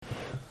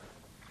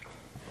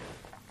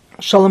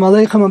Shalom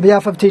Aleichem. On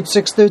behalf of Teach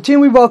 613,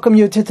 we welcome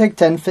you to take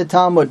 10 Fit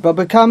Talmud.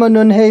 BabaKama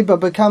Nunhei,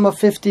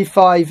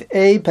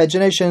 BabaKama55A,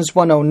 paginations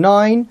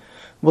 109.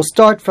 We'll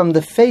start from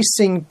the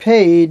facing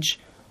page,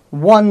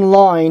 one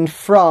line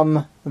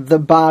from the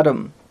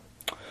bottom.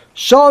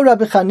 Shal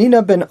Rabbi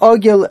Chanina ben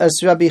Ogil as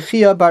Rabbi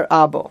Chia bar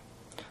Abo.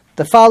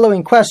 The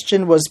following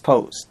question was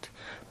posed.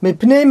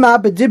 Mipnei ma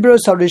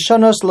bedibros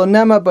harishonos lo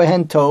nema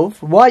behen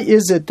tov. Why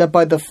is it that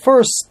by the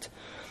first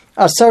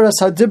Asaras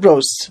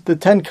Hadibros, the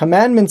 10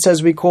 Commandments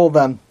as we call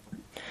them,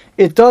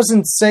 it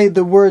doesn't say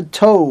the word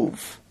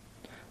Tov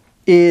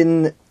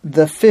in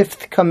the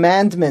 5th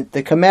commandment,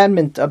 the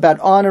commandment about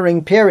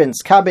honoring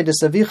parents, Kabed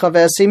es avicha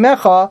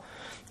ve'esimecha,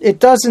 it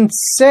doesn't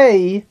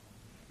say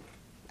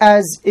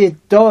as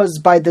it does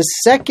by the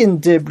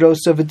second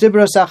Dibros of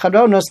Dibros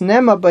Acharonos,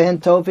 Nema Behen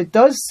Tov, it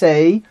does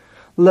say,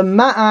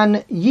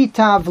 Lema'an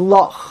yitav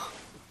loch,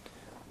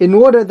 in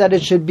order that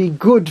it should be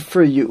good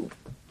for you.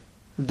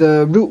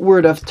 The root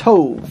word of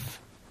tov.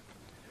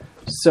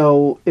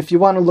 So, if you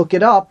want to look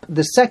it up,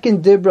 the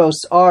second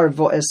dibros are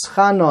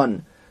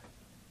vo'eschanon,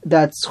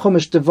 that's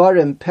Chumash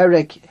Devarim,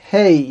 Perek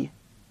Hey,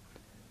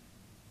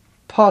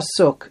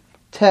 Pasuk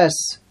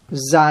Tes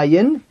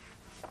Zayin,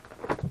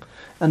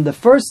 and the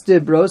first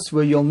dibros,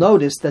 where you'll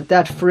notice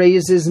that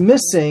phrase is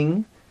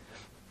missing,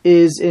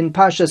 is in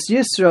Pashas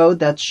Yisro,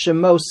 that's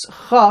Shemos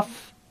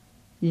Chaf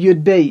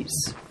Yud Beis.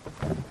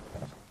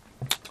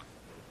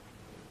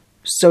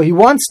 So he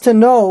wants to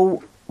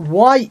know,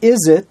 why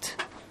is it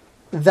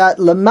that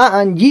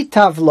Lema'an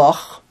Yitav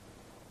Loch,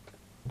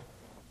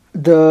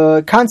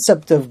 the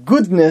concept of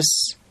goodness,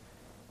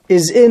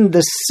 is in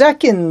the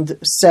second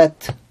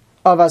set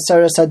of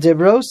Asaras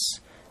HaDibros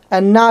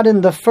and not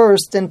in the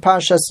first in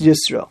Parshas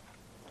Yisro?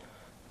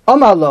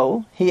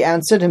 Amalo, he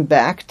answered him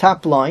back,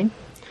 top line,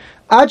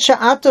 Ad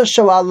she'ata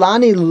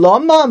sho'alani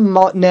loma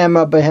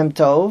nema behem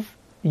tov.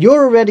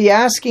 You're already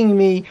asking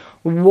me,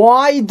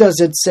 why does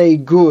it say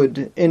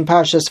good in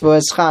Parshas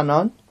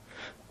Vo'eschanon?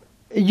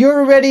 You're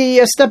already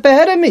a step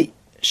ahead of me.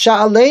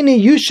 Sha'aleni,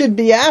 you should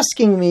be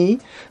asking me,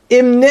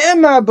 Im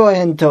ne'emar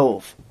bohen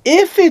tov,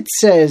 if it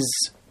says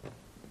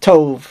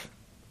tov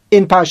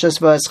in Parshas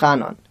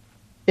Vo'eschanon,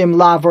 im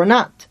lav or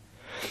not.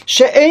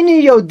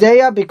 She'eni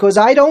yodea, because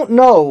I don't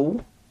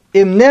know,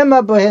 im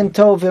ne'emar bohen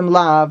tov im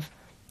lav,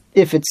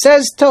 if it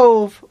says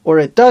tov or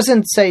it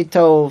doesn't say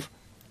tov.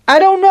 I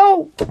don't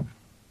know.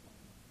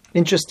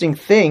 Interesting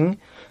thing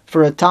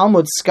for a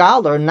Talmud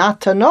scholar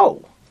not to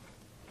know.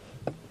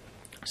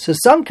 So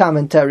some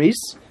commentaries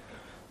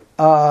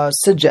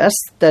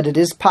suggest that it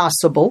is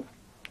possible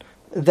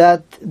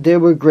that there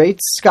were great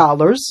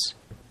scholars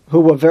who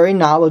were very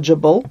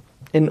knowledgeable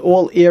in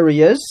all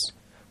areas,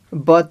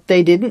 but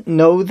they didn't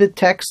know the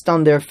text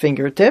on their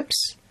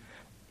fingertips.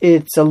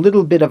 It's a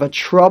little bit of a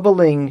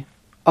troubling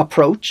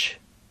approach,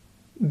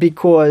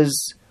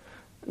 because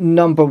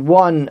number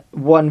one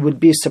would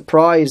be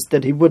surprised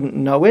that he wouldn't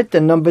know it,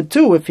 and number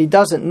two, if he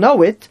doesn't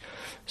know it,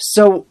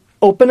 so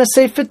open a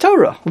Sefer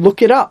Torah,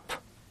 look it up.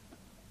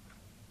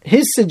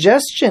 His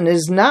suggestion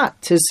is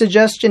not. His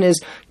suggestion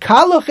is,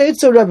 Kaloch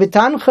etzo Rabbi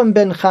Tanchum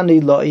ben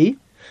Chaniloi,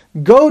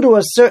 go to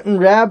a certain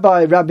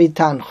rabbi, Rabbi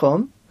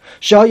Tanchum,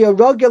 Shaya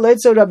Rogel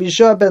etzo Rabbi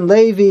Shua ben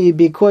Levi,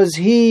 because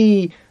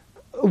he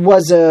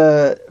was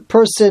a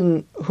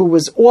person who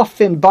was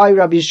orphaned by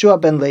Rabbi Shua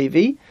ben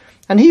Levi,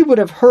 and he would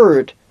have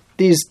heard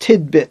these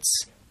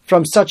tidbits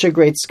from such a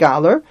great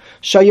scholar,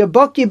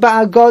 Shayabaki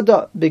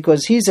ba'agada,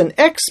 because he's an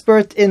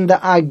expert in the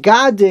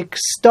Agadic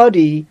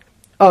study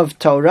of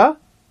Torah,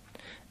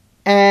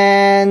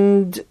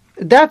 and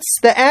that's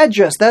the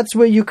address, that's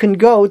where you can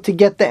go to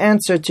get the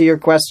answer to your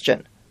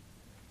question,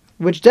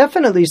 which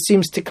definitely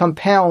seems to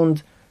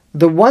compound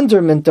the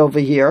wonderment over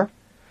here.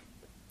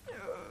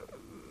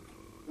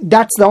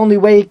 That's the only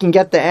way you can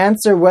get the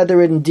answer,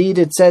 whether indeed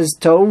it says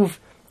Tov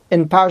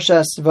in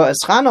Parshas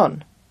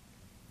Vo'eschanon.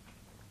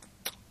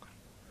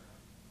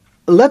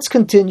 Let's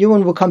continue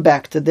and we'll come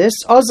back to this.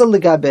 Azal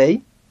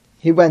Ligabe,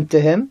 he went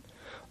to him.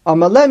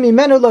 Amaleh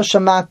mimenu lo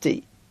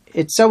shamati.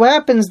 It so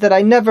happens that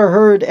I never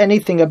heard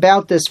anything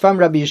about this from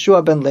Rabbi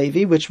Yeshua ben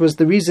Levi, which was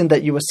the reason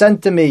that you were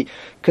sent to me,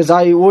 because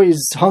I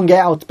always hung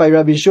out by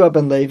Rabbi Yeshua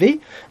ben Levi.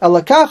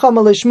 Alakacha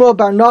malishmo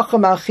bar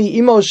Nachum achi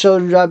imo shel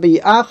Rabbi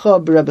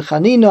Acha b'Rabbi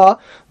Chanina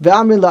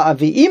ve'amri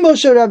la'avi imo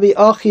shel Rabbi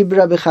Achi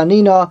b'Rabbi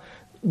Chanina.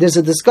 There's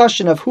a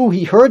discussion of who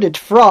he heard it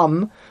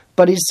from,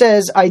 but he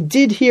says, I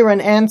did hear an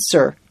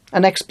answer,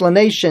 an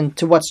explanation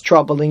to what's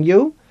troubling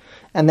you,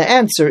 and the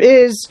answer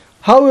is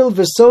Ha'il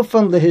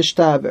v'sofan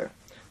lehishtaber.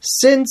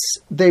 Since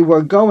they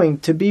were going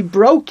to be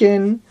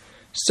broken,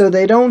 so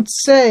they don't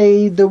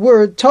say the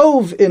word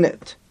tov in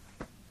it.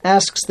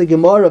 Asks the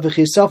Gemara,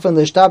 v'chisofan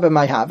lehishtaber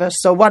mayhava.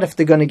 So what if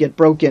they're going to get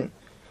broken?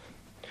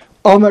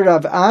 Omer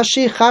Rav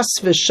Ashi chas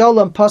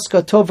v'shalom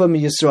paska tova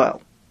miYisrael.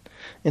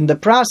 In the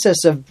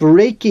process of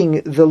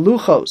breaking the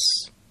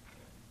Luchos,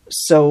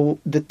 so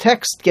the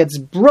text gets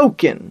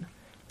broken,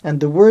 and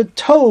the word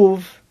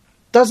tov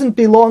doesn't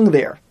belong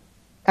there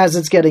as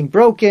it's getting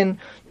broken,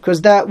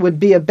 because that would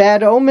be a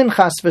bad omen,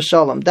 chas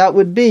v'shalom. That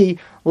would be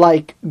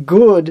like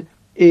good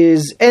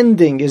is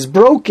ending, is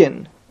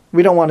broken.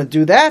 We don't want to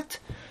do that.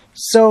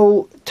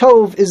 So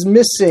Tov is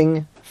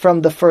missing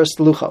from the first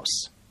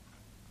Luchos.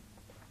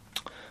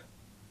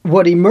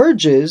 What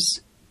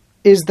emerges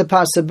is the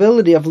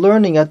possibility of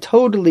learning a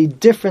totally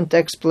different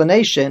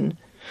explanation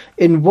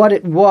in what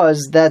it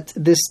was that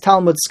this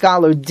Talmud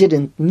scholar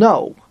didn't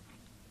know.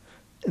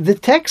 The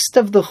text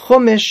of the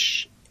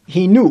Chumash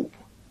he knew,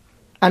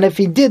 and if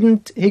he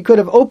didn't, he could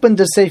have opened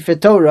the Sefer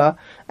Torah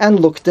and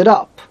looked it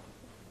up.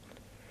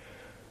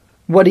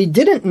 What he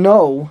didn't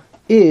know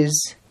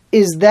is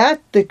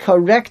that the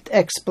correct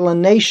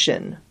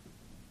explanation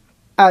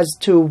as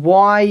to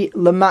why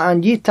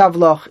Lema'an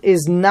Yitavloch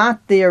is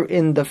not there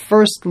in the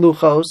first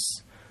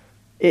Luchos,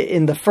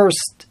 in the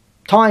first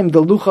time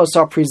the Luchos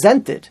are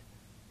presented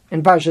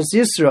in Parshas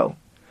Yisro,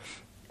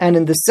 and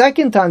in the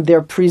second time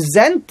they're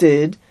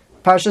presented,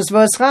 Parshas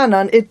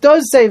V'eschanan, it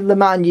does say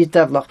Lema'an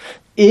Yitavloch.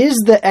 Is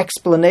the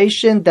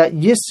explanation that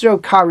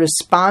Yisro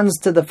corresponds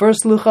to the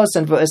first Luchos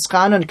and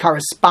V'eschanan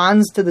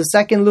corresponds to the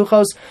second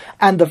Luchos,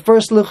 and the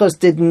first Luchos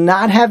did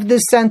not have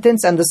this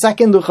sentence and the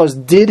second Luchos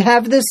did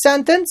have this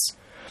sentence?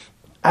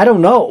 I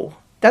don't know.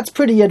 That's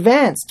pretty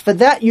advanced. For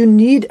that you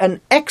need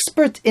an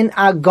expert in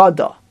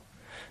Agada,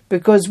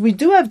 because we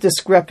do have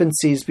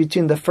discrepancies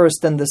between the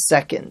first and the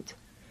second.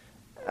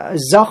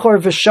 Zachor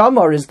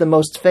v'Shamar is the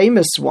most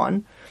famous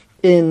one.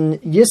 In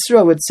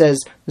Yisro it says,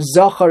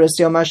 Zachor es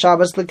Yom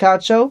HaShabbos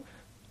l'kacho,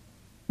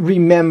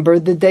 remember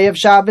the day of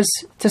Shabbos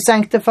to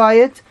sanctify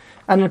it.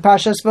 And in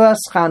Parshas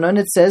V'eschanan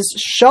it says,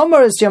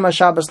 Shomer es Yom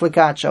HaShabbos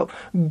l'kacho,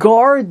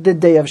 guard the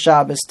day of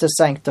Shabbos to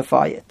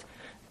sanctify it.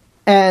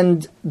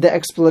 And the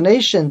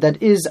explanation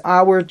that is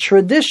our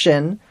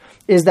tradition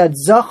is that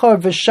Zachor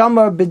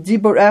v'Shamar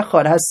b'dibur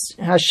echad,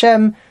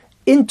 Hashem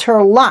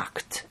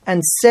interlocked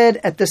and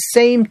said at the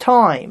same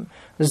time,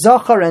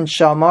 Zachor and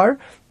Shamar,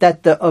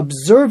 that the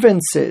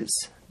observances,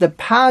 the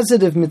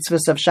positive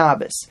mitzvahs of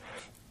Shabbos,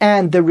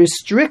 and the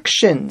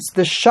restrictions,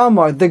 the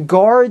Shamar, the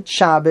guard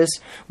Shabbos,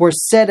 were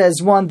said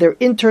as one. They're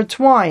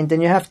intertwined,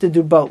 and you have to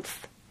do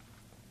both.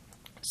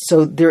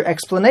 So there are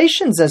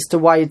explanations as to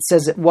why it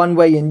says it one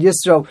way in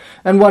Yisro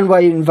and one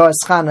way in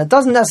V'eschanan. It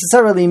doesn't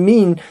necessarily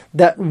mean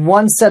that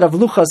one set of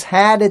Luchos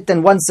had it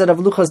and one set of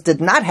Luchos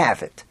did not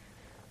have it.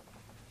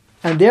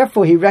 And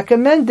therefore he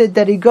recommended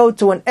that he go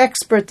to an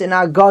expert in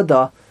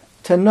Agada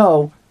to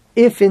know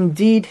if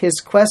indeed his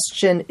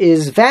question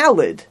is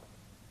valid,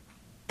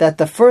 that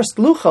the first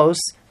Luchos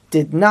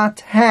did not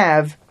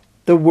have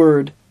the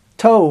word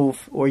Tov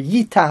or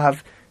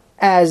Yitav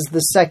as the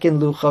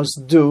second Luchos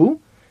do.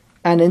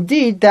 And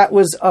indeed, that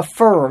was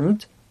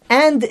affirmed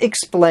and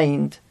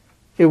explained.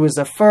 It was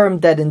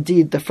affirmed that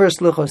indeed the first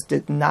Luchos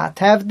did not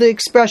have the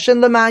expression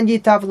Lema'an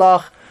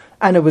Yitavlach,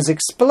 and it was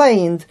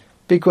explained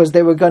because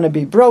they were going to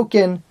be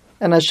broken,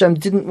 and Hashem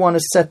didn't want to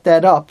set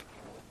that up,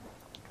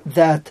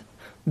 that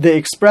the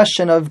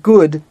expression of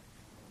good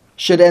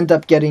should end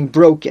up getting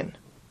broken.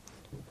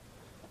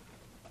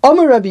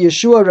 Omer Rabbi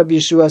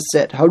Yeshua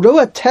said,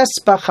 Haroa tes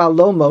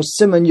b'chalomo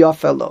siman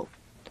yafelo.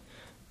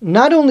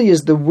 Not only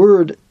is the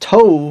word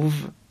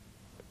Tov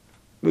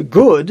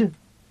good,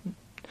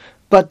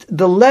 but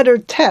the letter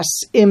Tes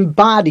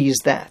embodies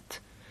that.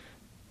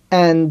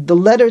 And the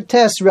letter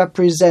Tes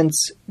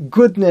represents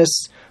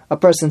goodness. A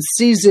person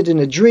sees it in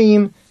a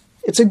dream.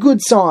 It's a good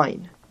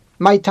sign.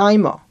 My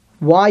taima.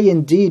 Why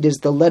indeed is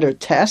the letter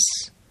Tes?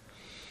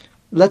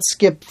 Let's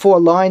skip 4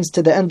 lines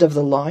to the end of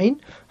the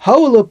line.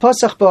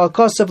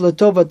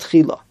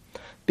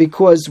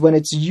 Because when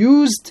it's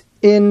used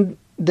in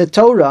the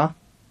Torah,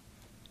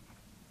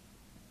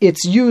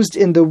 it's used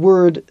in the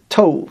word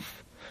Tov.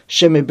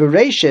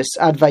 Shemibereshis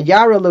ad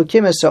vayara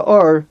lokim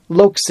esaor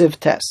loksiv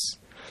tes.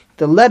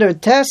 The letter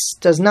Tes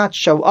does not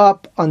show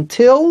up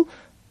until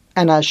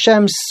and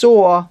Hashem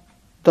saw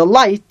the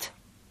light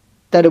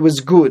that it was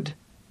good.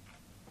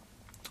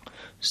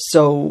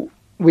 So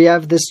we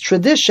have this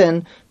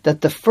tradition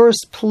that the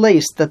first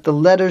place that the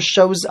letter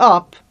shows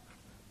up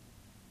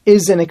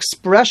is an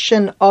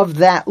expression of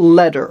that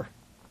letter.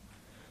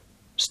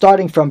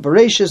 Starting from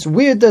Bereshis,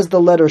 where does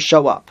the letter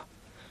show up?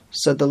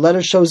 So the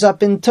letter shows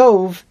up in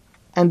Tov,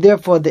 and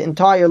therefore the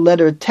entire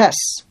letter Tes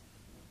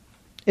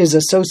is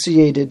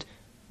associated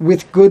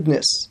with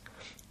goodness.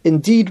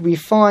 Indeed, we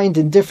find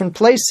in different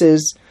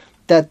places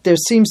that there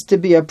seems to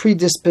be a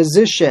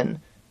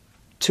predisposition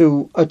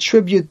to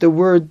attribute the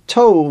word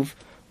Tov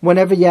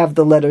whenever you have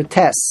the letter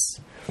Tes.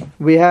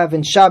 We have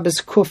in Shabbos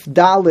Kuf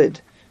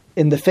Dalid,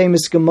 in the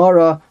famous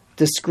Gemara,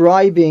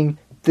 describing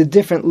the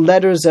different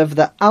letters of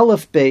the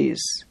Aleph Beis.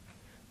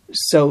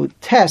 So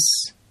Tes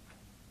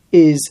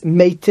is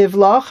Meitiv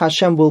Lach,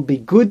 Hashem will be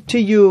good to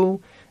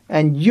you,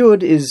 and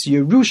Yud is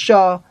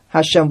Yerusha,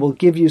 Hashem will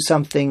give you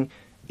something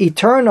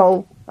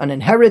eternal, an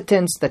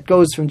inheritance that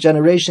goes from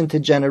generation to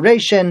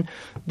generation.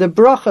 The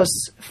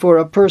brachas for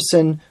a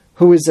person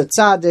who is a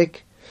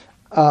tzaddik.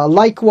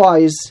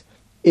 Likewise,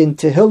 in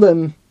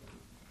Tehillim,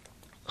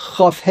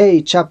 Chof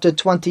Hei, chapter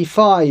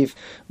 25,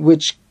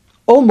 which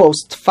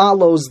almost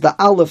follows the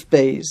Aleph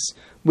Beis,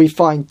 we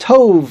find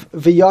Tov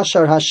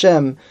v'Yashar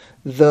Hashem.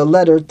 The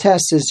letter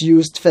Tes is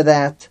used for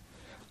that.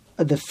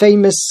 the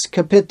famous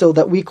capital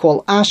that we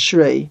call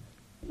Ashrei,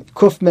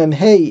 Kuf Mem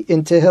Hey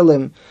in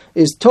Tehillim,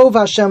 is Tov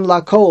Hashem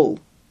Lakol.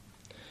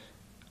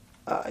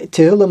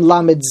 Tehillim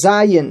Lamed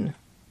Zayin,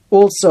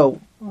 also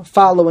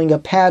following a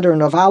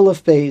pattern of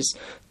Aleph Beis,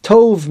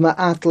 Tov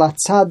Ma'at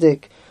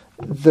Latzadik,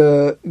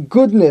 the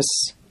goodness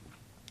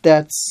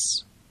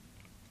that's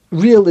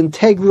real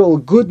integral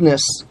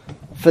goodness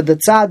for the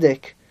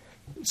tzaddik.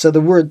 So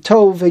the word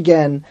Tov,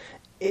 again,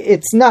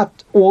 it's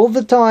not all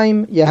the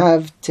time. You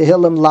have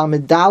Tehillim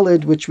Lamed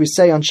Daled, which we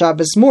say on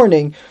Shabbos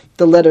morning.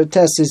 The letter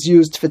Tes is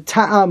used for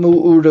Ta'amu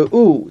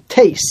Ura'u,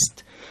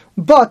 taste.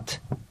 But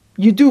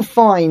you do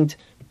find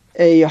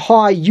a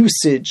high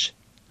usage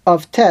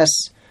of Tes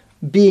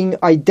being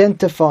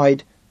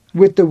identified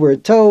with the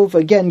word Tov.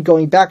 Again,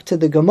 going back to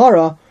the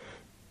Gemara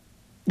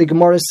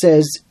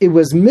says it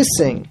was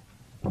missing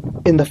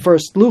in the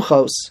first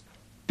Luchos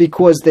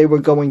because they were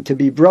going to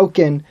be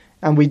broken,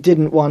 and we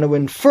didn't want to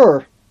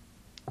infer,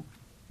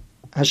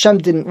 Hashem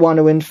didn't want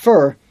to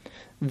infer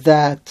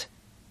that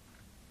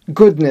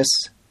goodness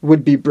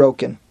would be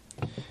broken.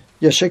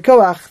 Yesher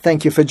Koach,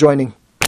 thank you for joining.